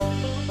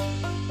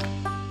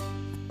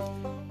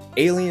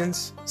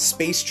aliens,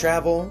 space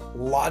travel,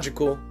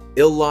 logical,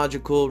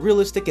 illogical,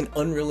 realistic and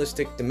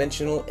unrealistic,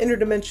 dimensional,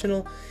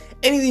 interdimensional,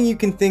 anything you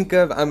can think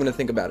of, I'm going to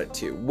think about it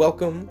too.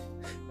 Welcome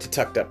to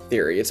Tucked Up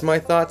Theory. It's my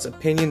thoughts,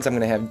 opinions, I'm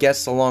going to have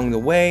guests along the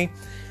way.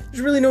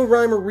 There's really no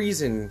rhyme or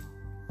reason,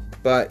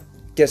 but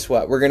guess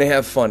what? We're going to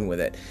have fun with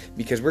it,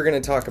 because we're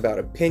going to talk about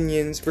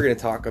opinions, we're going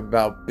to talk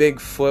about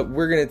Bigfoot,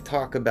 we're going to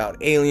talk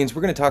about aliens,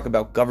 we're going to talk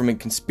about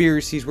government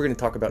conspiracies, we're going to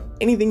talk about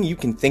anything you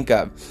can think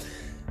of,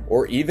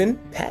 or even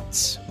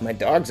pets. My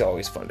dog's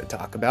always fun to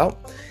talk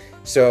about.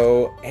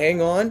 So hang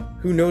on,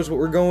 who knows what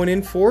we're going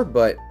in for,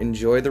 but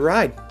enjoy the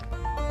ride.